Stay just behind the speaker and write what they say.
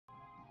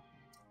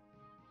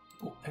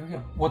Oh, there we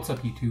go. What's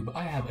up, YouTube?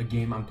 I have a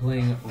game. I'm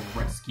playing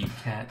Rescue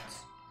Cat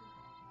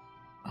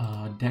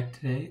deck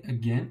today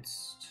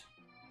against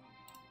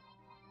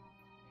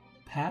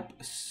papstcarD,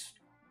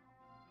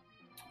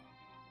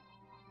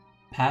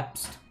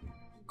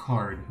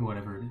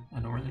 whatever. I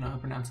don't really know how to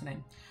pronounce the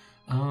name.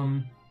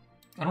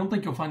 I don't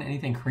think you'll find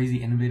anything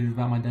crazy innovative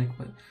about my deck,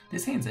 but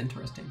this hand's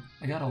interesting.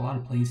 I got a lot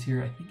of plays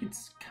here. I think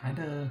it's kind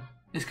of...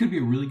 This could be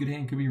a really good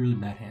hand, could be a really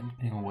bad hand,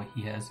 depending on what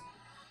he has.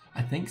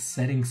 I think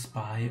setting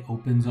Spy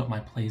opens up my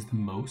plays the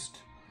most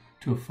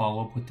to a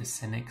follow-up with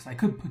Descendant, because I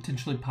could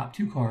potentially pop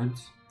 2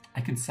 cards.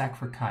 I could sack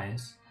for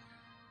Caius.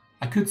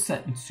 I could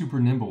set Super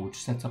Nimble, which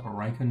sets up a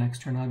Raikou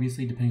next turn,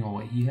 obviously, depending on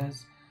what he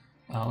has.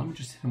 Let me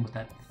just hit him with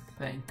that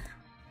think.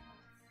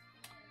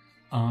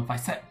 If I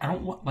set, I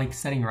don't like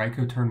setting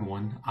Raikou turn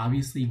 1.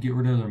 Obviously, get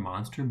rid of their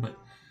monster, but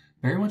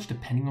very much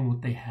depending on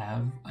what they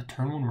have, a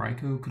turn 1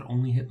 Raikou could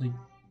only hit like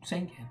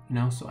Sangan, you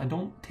know? So I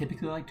don't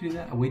typically like to do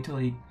that. I wait till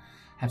they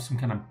have some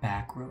kind of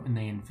back row and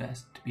they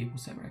invest to be able to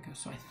set Raikou.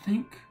 So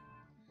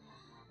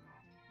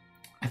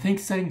I think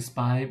setting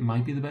Spy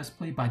might be the best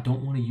play, but I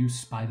don't want to use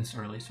Spy this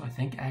early. So I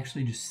think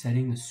actually just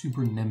setting the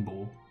Super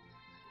Nimble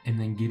and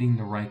then getting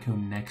the Raikou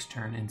next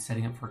turn and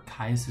setting up for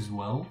Caius as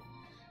well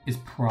is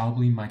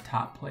probably my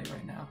top play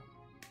right now.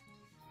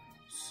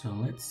 So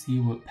let's see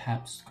what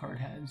papstcarD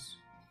has.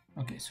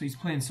 Okay, so he's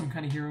playing some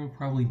kind of hero,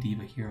 probably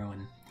Diva hero,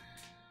 and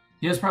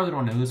you guys probably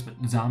don't know this, but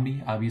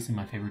Zombie, obviously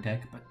my favorite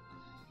deck, but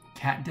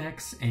Cat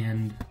decks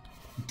and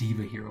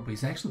Diva hero, but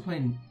he's actually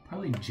playing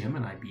probably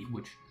Gemini Beat,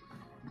 which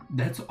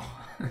that's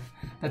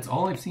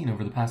all I've seen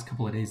over the past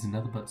couple of days, is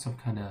nothing but some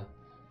kind of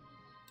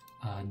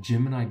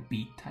Gemini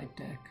Beat type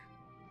deck.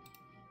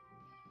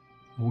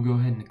 We'll go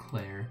ahead and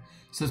declare.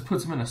 So this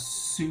puts him in a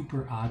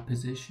super odd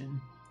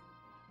position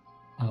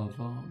of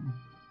how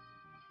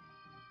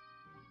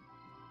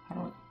do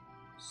I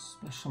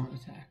special summon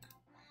attack?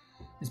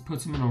 This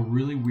puts him in a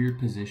really weird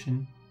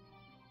position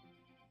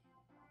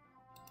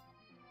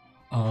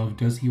of,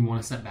 does he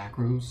want to set back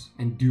rows?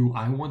 And do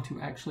I want to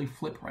actually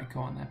flip Raikou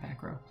on that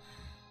back row?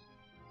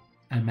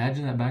 I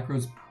imagine that back row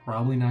is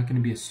probably not going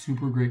to be a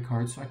super great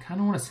card, so I kind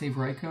of want to save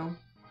Raikou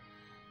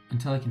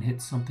until I can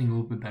hit something a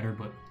little bit better,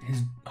 but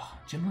his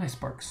Gemini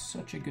Spark's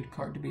such a good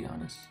card, to be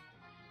honest.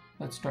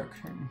 Let's start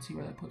turn and see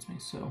where that puts me.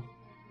 So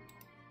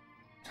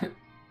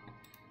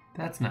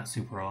that's not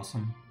super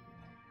awesome.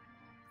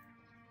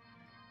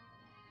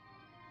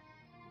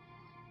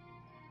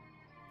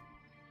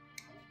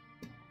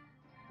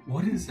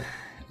 What is...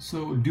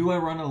 So do I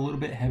run a little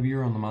bit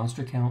heavier on the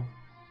monster count?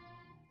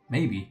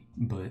 Maybe,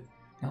 but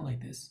not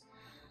like this.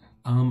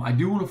 I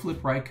do want to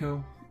flip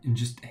Raikou and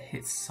just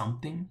hit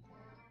something.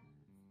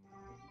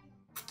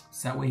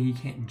 So that way he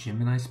can't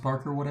Gemini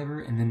Spark or whatever,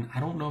 and then I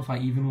don't know if I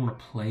even want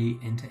to play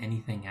into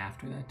anything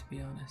after that, to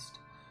be honest.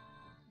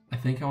 I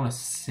think I want to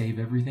save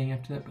everything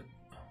after that, but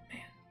oh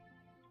man.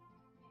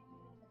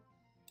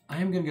 I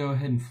am going to go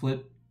ahead and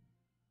flip.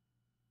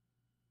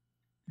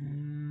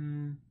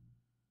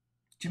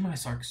 Gemini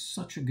Spark's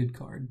such a good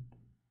card.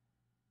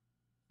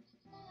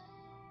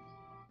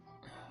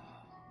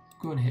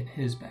 Go ahead and hit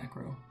his back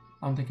row.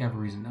 I don't think I have a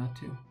reason not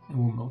to. And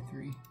we'll mill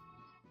 3.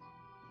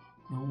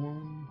 Mill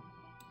 1.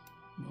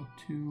 Mill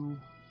 2,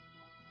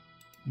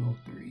 mill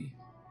 3,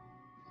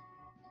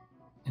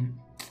 and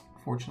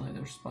fortunately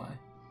there's Spy.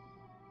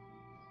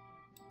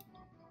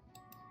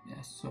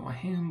 Yes, so my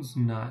hand's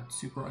not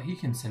super. He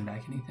can send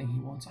back anything he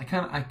wants. I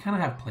kind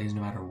of have plays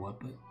no matter what,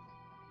 but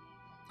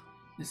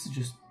this is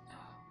just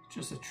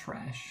a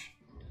trash.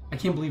 I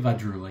can't believe I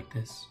drew like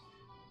this,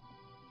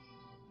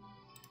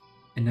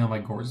 and now my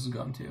Gorz is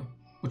gone too.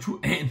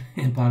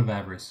 And Pot of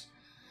Avarice.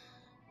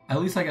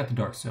 At least I got the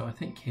Dark, so I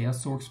think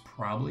Chaos Zork's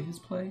probably his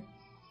play.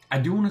 I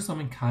do want to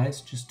summon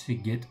Caius just to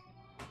get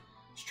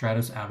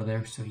Stratos out of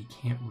there so he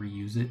can't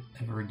reuse it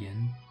ever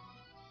again.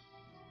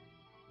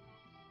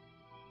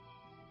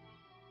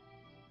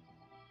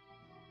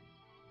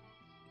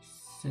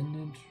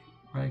 Ascendant,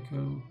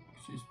 Raikou.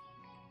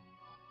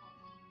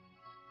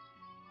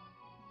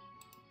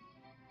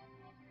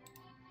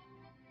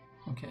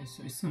 Okay,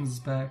 so he sends us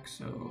back,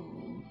 so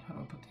how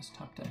do I put this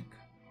top deck?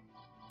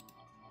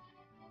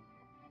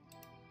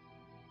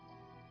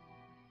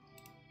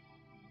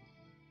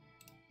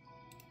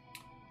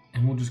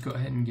 And we'll just go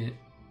ahead and get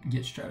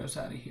Stratos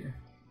out of here.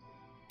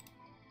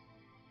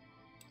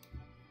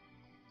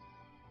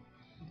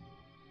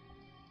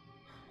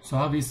 So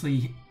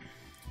obviously,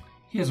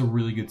 he has a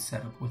really good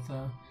setup with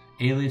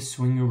Alias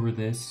swing over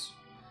this,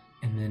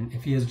 and then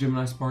if he has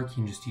Gemini Spark, he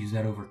can just use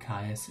that over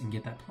Caius and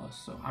get that plus.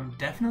 So I'm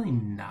definitely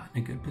not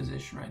in a good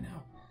position right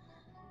now.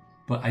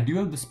 But I do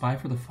have the Spy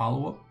for the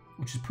follow-up,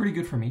 which is pretty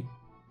good for me.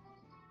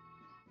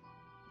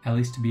 At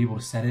least to be able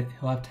to set it.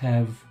 He'll have to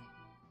have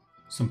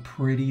some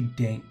pretty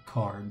dank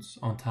cards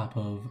on top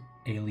of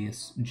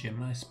Alias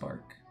Gemini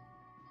Spark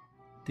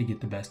to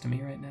get the best of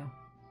me right now.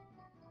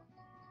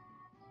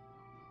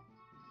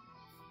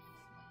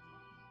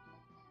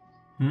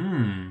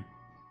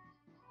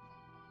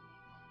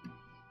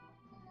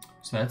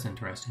 So that's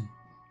interesting.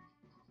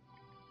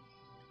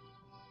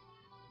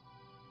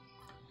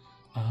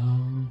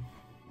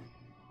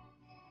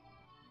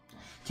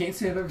 Can't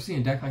say I've ever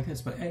seen a deck like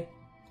this, but hey,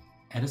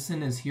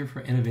 Edison is here for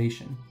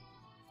innovation.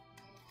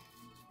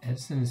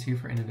 Edison is here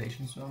for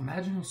innovation. So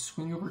imagine he'll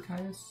swing over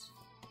Caius.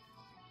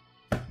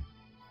 So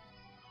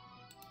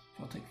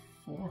I'll take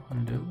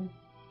 400.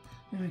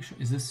 Let me make sure.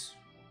 Is this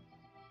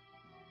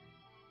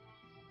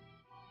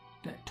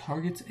that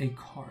targets a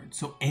card?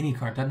 So any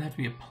card, doesn't have to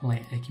be a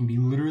plant. It can be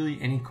literally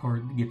any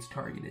card that gets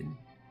targeted.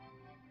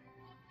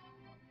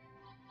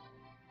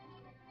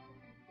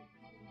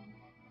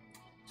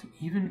 So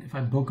even if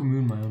I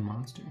Bokamoon my own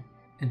monster.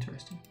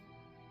 Interesting.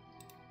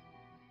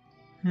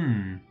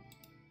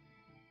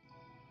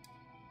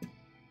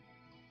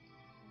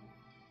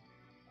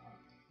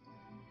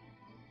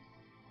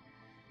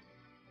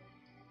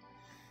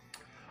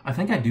 I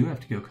think I do have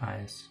to go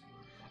Caius.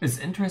 It's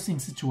an interesting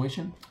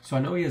situation. So I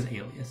know he has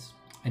Alias.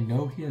 He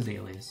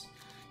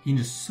can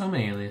just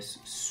summon Alias,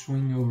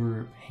 swing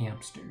over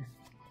Hamster.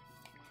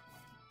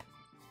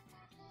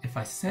 If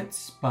I set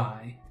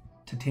Spy,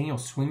 Titanial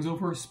swings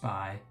over a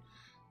Spy,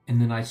 and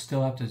then I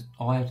still have to,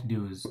 all I have to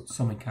do is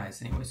summon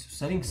Caius anyway. So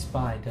setting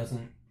Spy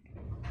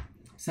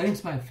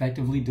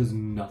effectively does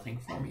nothing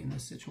for me in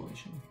this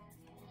situation.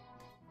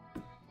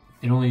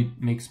 It only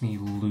makes me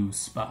lose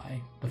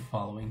Spy the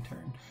following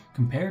turn.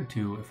 Compared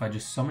to if I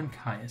just summon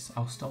Caius,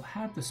 I'll still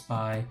have the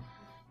Spy,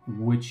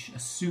 which,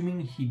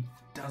 assuming he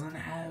doesn't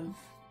have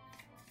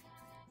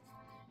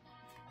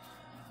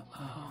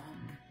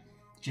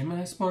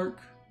Gemini Spark,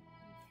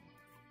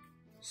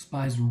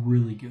 Spy's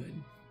really good.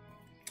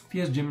 If he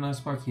has Gemini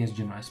Spark, he has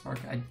Gemini Spark.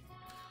 I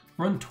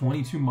run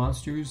 22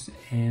 monsters,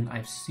 and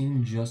I've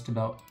seen just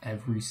about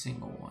every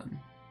single one.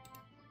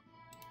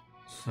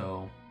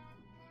 So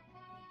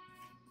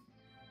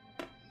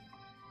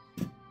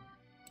go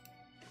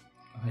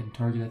ahead and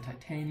target that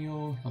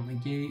Titanial. He'll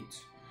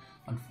negate.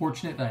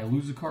 Unfortunate that I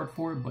lose a card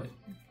for it, but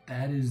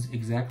that is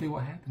exactly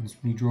what happens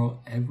when you draw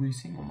every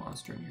single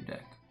monster in your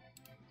deck.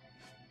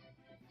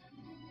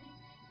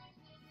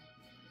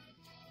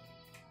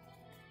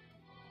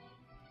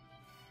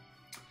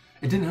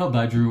 It didn't help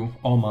that I drew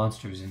all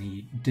monsters and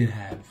he did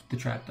have the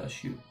Trap Dust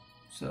Shoot.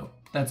 So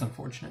that's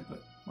unfortunate,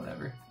 but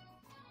whatever.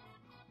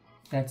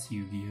 That's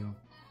Yu-Gi-Oh!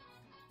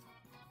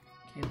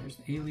 Okay, there's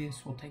the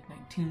Alias. We'll take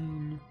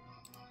 19.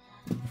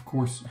 Of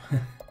course,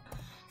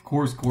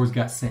 Gores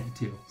got sent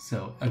too.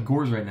 So a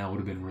Gores right now would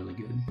have been really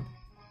good.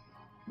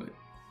 But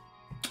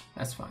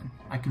that's fine.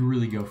 I could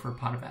really go for a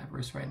Pot of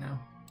Avarice right now.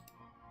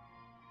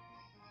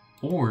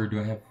 Or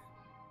do I have...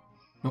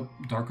 Nope,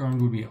 Dark Arm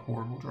would be a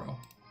horrible draw.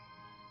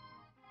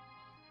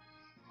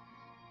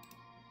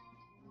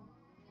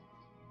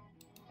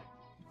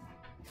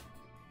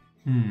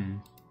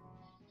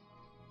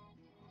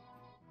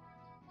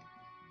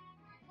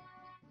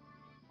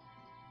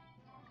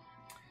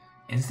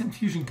 Instant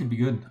Fusion could be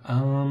good.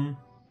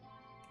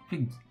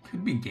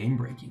 Could be game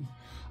breaking.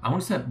 I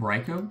want to set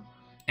Raikou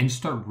and just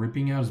start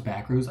ripping out his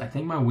back rows. I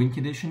think my win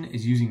condition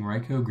is using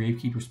Raikou,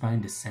 Gravekeeper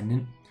Spine,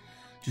 Descendant.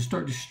 Just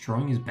start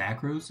destroying his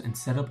back rows and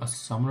set up a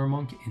Summoner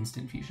Monk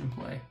instant fusion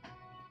play.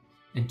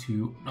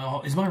 Into...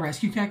 Oh, is my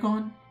Rescue Cat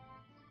gone?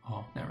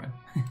 Oh, never mind.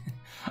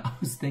 I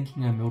was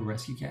thinking I milled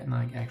Rescue Cat and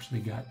I actually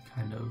got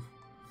kind of...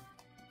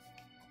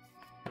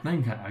 Not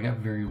even kind of, I got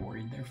very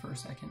worried there for a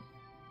second.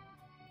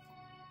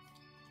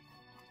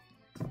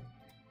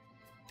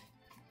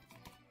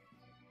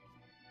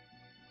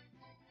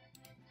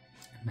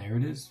 And there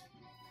it is.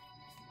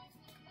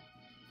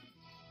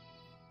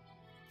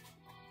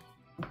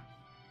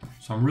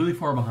 So I'm really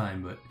far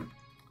behind, but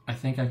I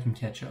think I can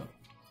catch up.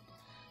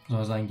 As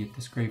long as I can get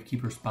this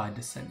Gravekeeper Spy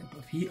Descendant.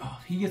 But if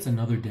he gets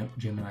another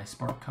Gemini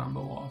Spark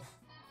combo off.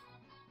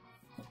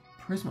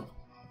 Prisma.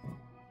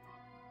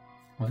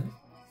 What?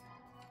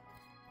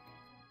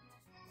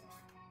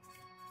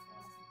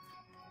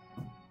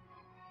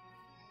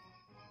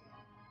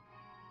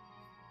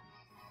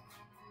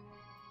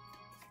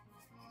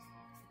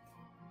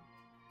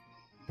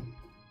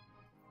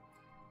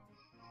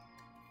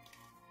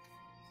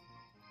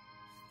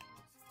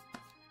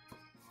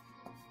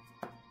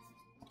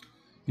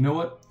 You know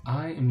what?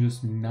 I am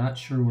just not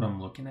sure what I'm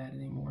looking at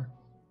anymore.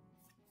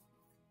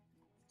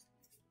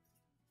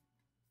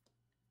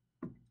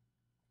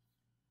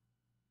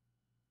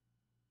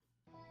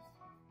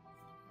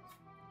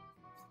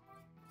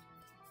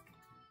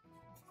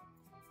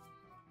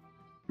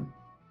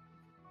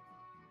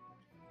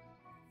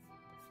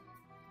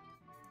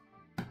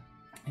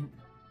 And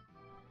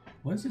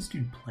what is this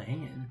dude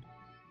playing?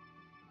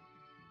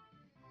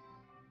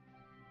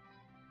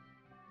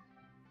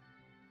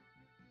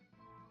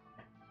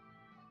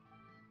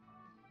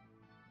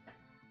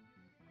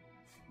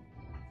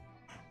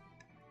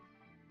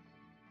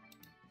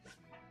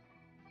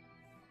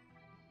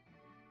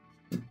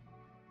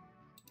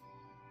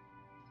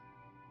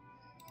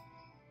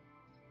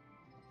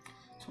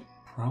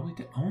 Probably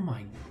did. Oh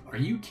my, are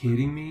you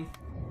kidding me?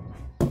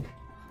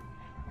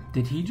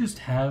 Did he just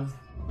have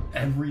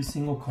every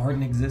single card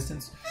in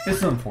existence? This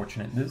is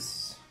unfortunate.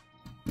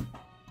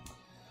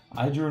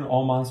 I drew an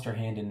all monster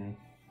hand and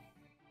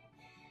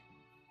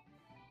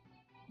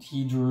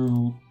he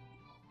drew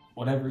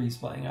whatever he's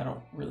playing. I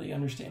don't really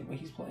understand what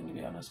he's playing, to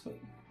be honest, but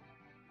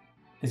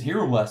his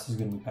Hero Blast is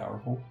going to be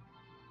powerful.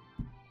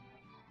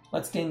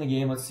 Let's stay in the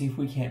game. Let's see if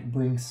we can't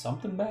bring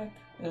something back.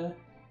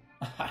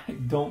 I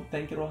don't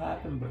think it'll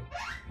happen, but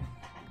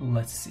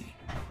let's see.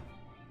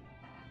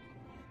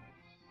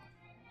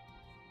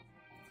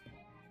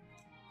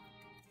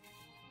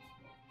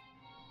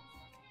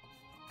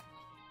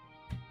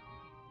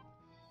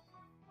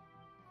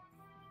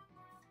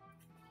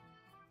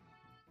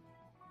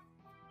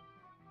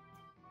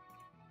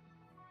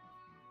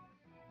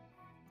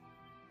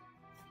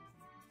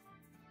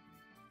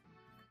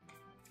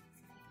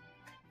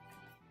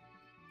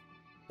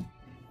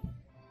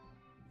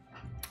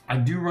 I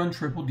do run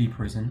triple D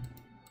prison,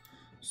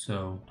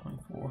 so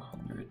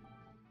 2400,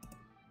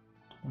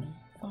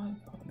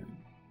 2500.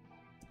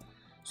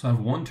 So I have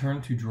one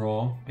turn to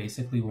draw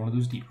basically one of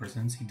those D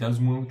prisons. He does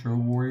win with Draw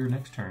Warrior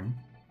next turn.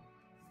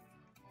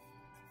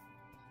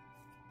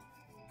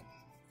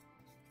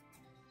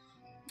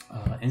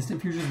 Instant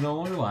Fusion is no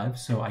longer live,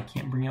 so I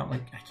can't bring out,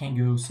 like, I can't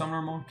go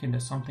Summoner Monk into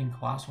something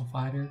Colossal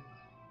Fighter.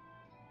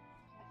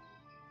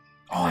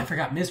 Oh, I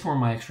forgot Mistborn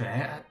my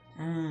extra.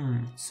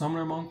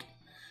 Summoner Monk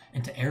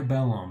into Air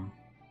Bellum.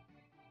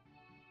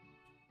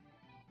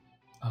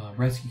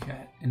 Rescue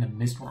Cat into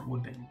Mistborn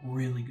would have been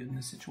really good in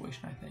this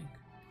situation, I think.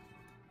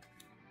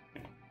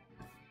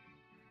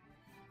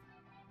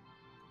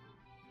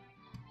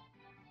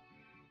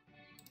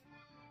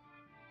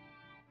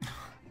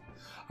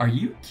 Are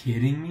you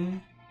kidding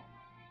me?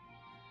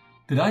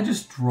 Did I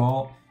just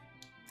draw?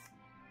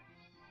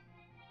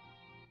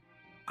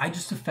 I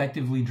just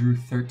effectively drew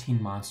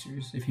 13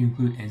 monsters, if you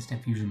include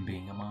Instant Fusion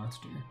being a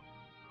monster.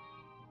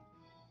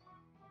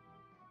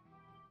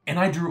 And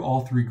I drew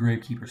all 3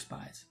 Gravekeeper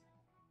Spies.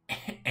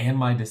 And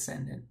my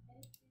Descendant.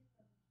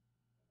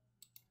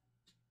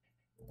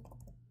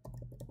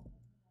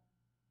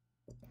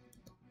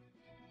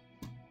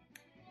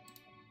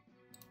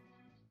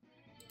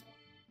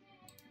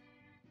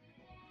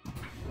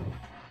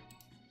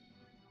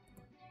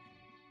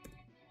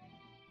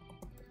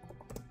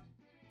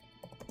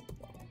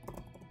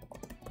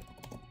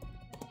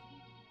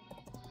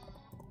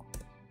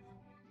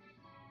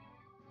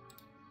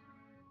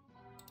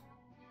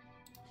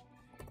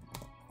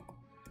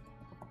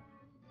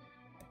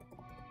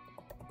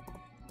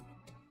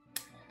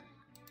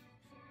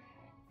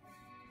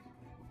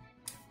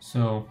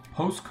 So,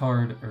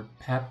 postcard, or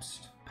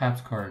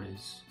papstcarD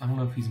is, I don't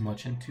know if he's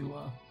much into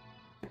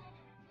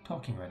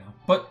talking right now.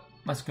 But,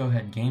 let's go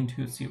ahead, game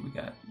 2, let's see what we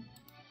got.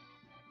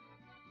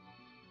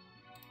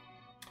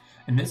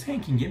 And this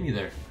hand can get me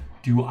there.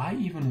 Do I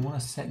even want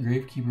to set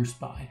Gravekeeper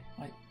Spy?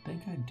 I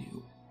think I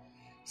do.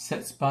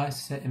 Set Spy,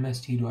 set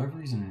MST. Do I have a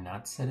reason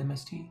not to set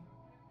MST?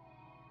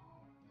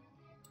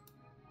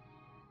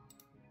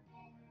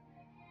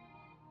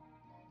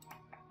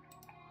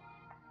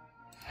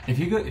 If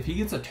he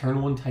gets a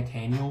turn 1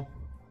 Titanial,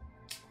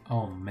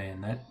 oh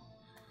man,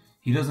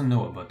 he doesn't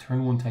know it, but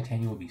turn 1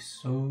 Titanial would be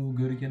so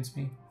good against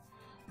me.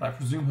 But I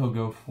presume he'll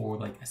go for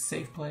like a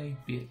safe play,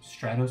 be it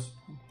Stratos.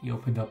 He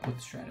opened up with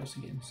Stratos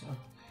again, so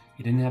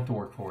he didn't have to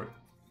work for it.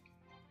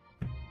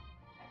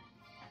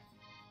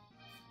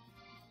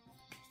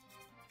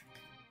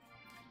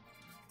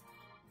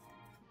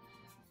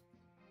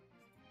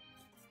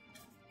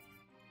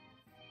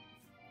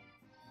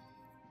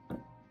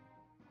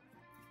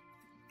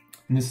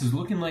 And this is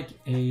looking like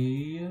a,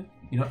 you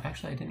know,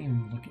 actually I didn't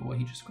even look at what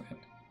he just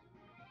grabbed.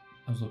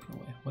 I was looking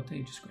away. What did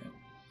he just grab?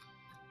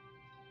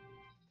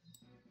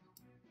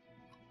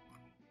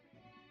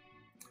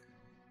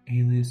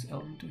 Alias,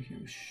 Elemental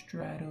Hero,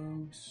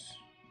 Stratos,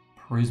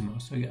 Prisma.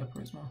 So we got a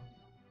Prisma.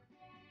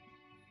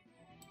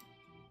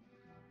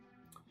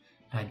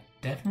 I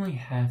definitely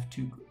have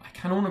to, I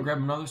kind of want to grab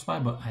another spy,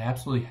 but I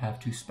absolutely have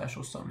to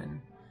special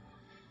summon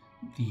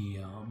the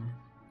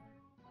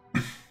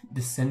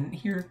Descendant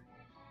here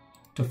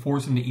to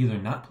force him to either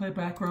not play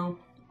back row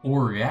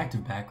or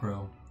reactive back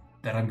row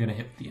that I'm going to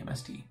hit with the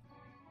MST.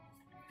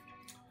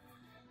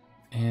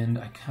 And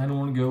I kind of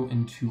want to go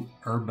into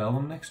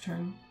Urbellum next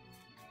turn.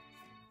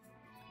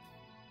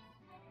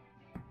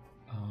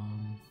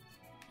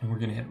 And we're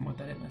going to hit him with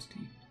that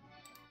MST.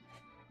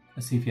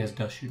 Let's see if he has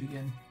Dust Shoot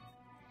again.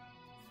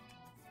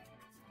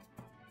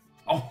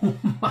 Oh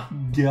my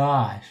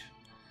gosh.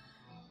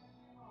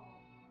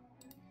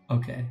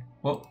 Okay.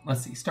 Well,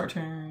 let's see. Start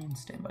turn,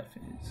 standby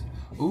phase.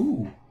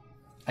 Ooh.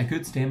 I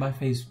could standby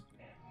phase.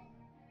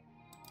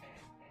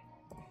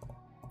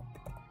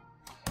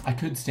 I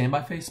could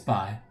standby phase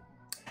spy.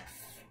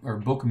 Or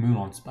Book of Moon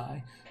on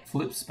spy.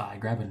 Flip spy.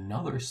 Grab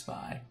another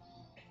spy.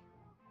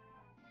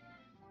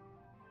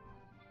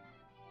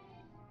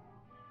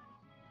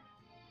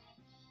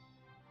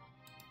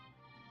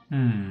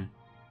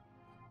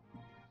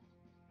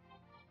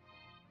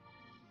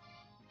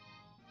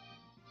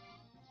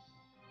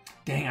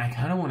 Dang, I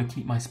kind of want to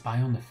keep my spy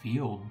on the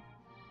field.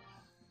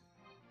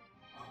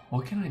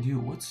 What can I do?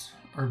 What's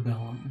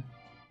Urbellum?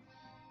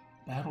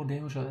 Battle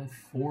damage, I have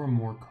 4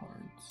 more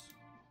cards.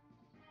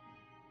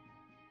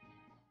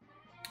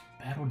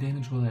 Battle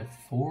damage will have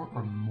 4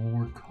 or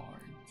more cards.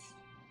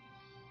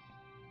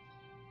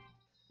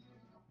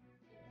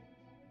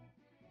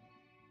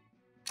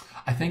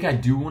 I think I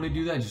do want to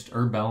do that. Just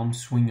Urbellum,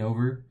 swing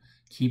over,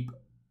 keep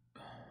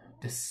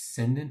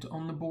Descendant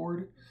on the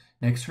board.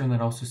 Next turn,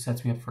 that also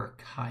sets me up for a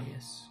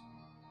Caius.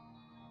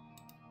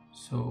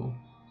 So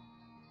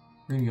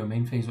we're gonna go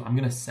main phase. I'm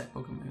gonna set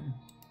Book of Moon.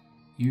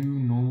 You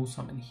normal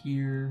summon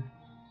here.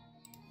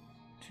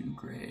 2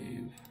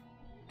 grave,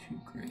 2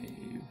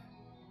 grave.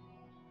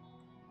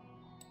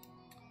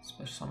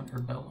 Special summon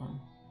Urbellum.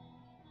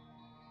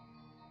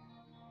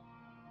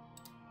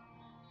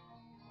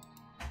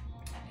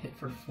 Hit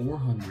for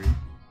 400.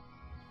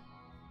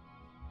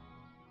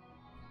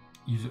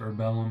 Use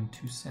Urbellum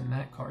to send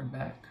that card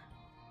back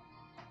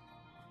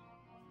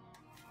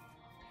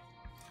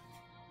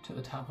to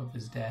the top of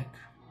his deck.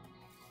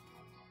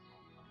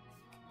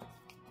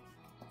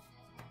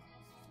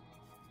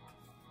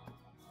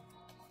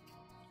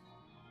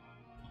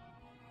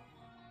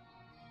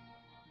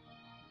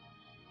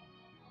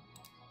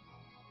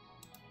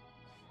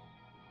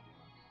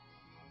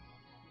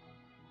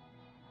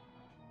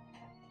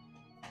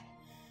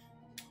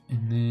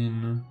 And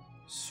then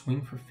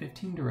swing for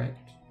 15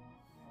 direct.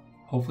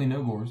 Hopefully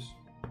no gores.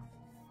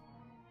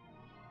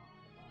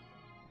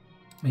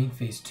 Main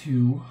phase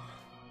 2.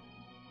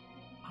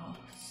 I'll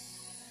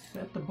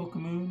set the Book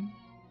of Moon.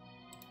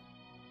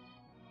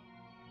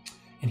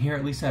 And here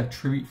at least I have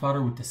Tribute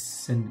Fodder with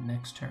Descendant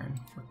next turn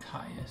for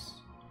Caius.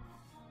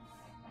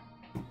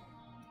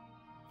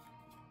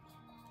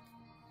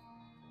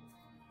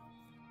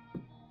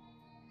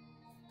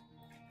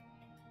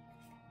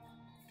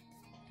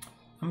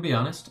 I'm gonna be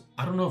honest,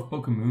 I don't know if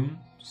Book of Moon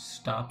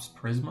stops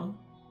Prisma.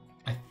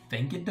 I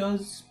think it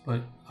does,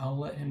 but I'll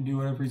let him do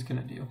whatever he's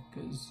gonna do,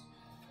 because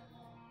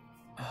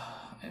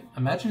I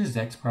imagine his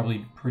deck's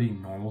probably pretty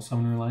normal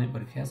summoner line,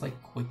 but if he has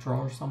like Quick Draw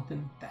or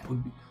something, that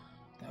would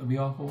be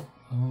awful.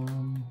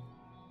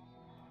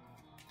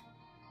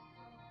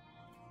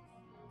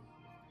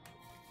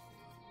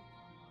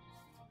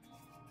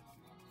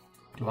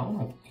 Do I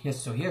want to?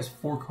 So he has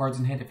 4 cards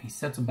in hand. If he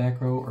sets a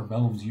back row,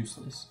 Urbellum's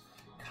useless.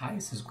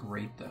 Caius is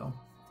great though.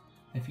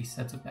 If he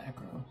sets a back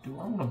row, do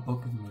I want to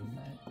Book of Moon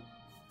that?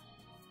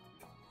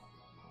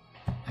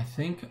 I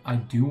think I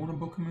do want to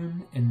Book of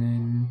Moon, and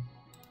then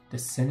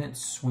Descendant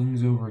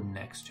swings over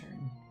next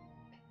turn.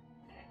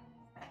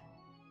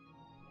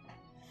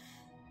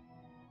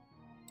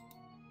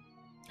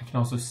 I can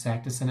also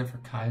sack Descendant for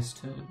Caius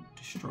to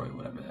destroy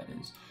whatever that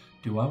is.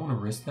 Do I want to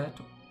risk that,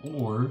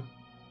 or...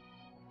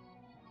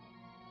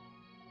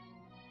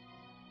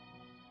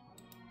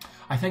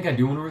 I think I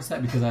do want to risk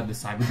that because I have the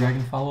Cyber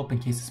Dragon follow-up in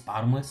case it's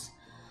bottomless.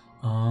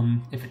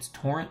 If it's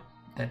Torrent,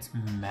 that's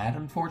mad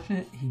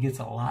unfortunate. He gets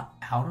a lot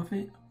out of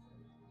it.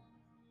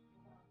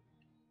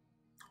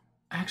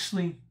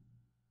 Actually,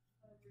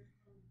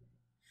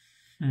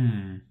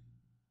 it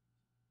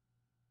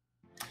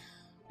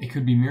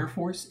could be Mirror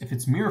Force. If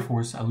it's Mirror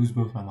Force, I lose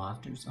both my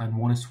monsters. I'd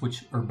want to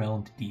switch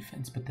Urbellum to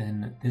defense, but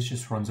then this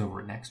just runs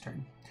over next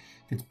turn.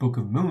 If it's Book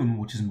of Moon,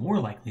 which is more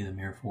likely than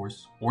Mirror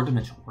Force, or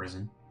Dimensional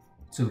Prison,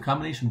 so the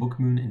combination Book of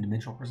Moon and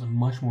Dimensional Prison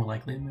much more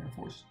likely than Mirror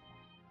Force.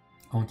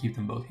 I want to keep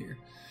them both here.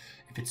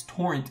 If it's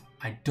Torrent,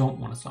 I don't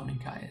want to summon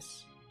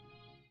Caius.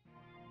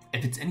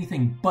 If it's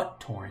anything but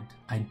Torrent,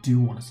 I do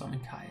want to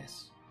summon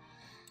Caius.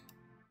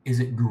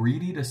 Is it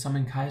greedy to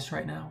summon Caius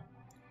right now?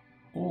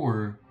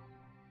 Or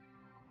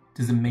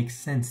does it make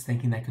sense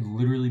thinking that could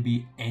literally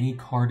be any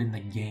card in the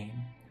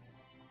game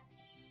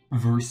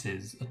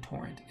versus a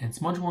Torrent? And it's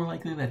much more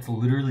likely that's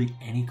literally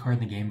any card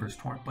in the game versus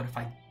Torrent. But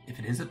if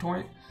it is a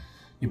Torrent,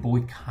 your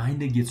boy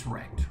kinda gets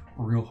wrecked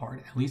real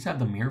hard. At least I have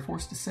the Mirror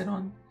Force to sit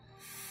on.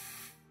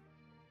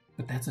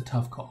 But that's a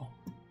tough call.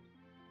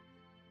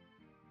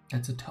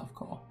 That's a tough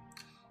call.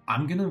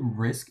 I'm gonna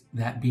risk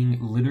that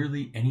being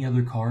literally any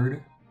other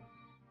card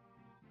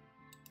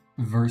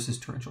versus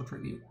Torrential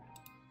Tribute.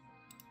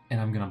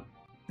 And I'm gonna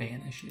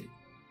banish it.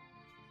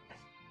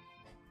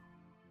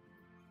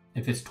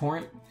 If it's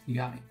Torrent, you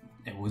got me.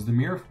 It was the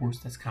Mirror Force.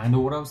 That's kind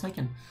of what I was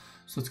thinking.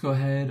 So let's go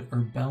ahead.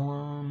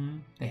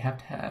 Urbellum. They have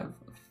to have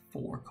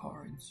 4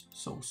 cards.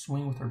 So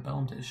swing with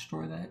Urbellum to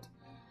destroy that.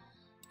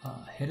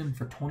 Hit him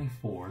for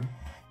 24.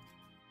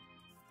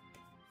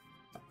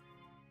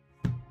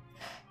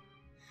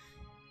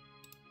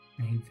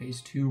 Main phase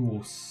 2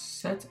 will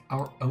set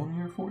our own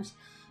Mirror Force.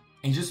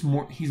 And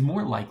he's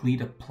more likely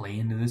to play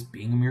into this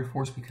being a Mirror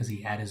Force because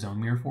he had his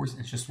own Mirror Force.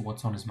 It's just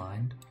what's on his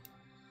mind.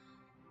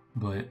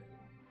 But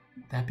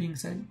that being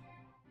said,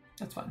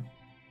 that's fine.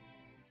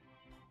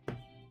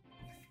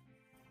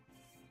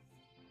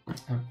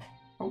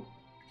 Oh,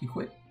 he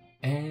quit.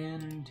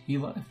 And he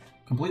left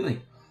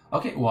completely.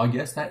 Okay, well, I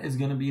guess that is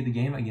going to be the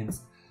game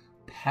against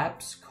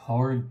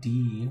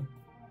papstcarD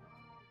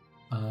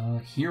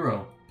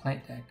Hero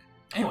Plant Deck.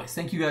 Anyways,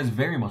 thank you guys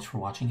very much for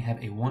watching.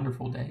 Have a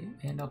wonderful day,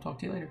 and I'll talk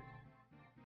to you later.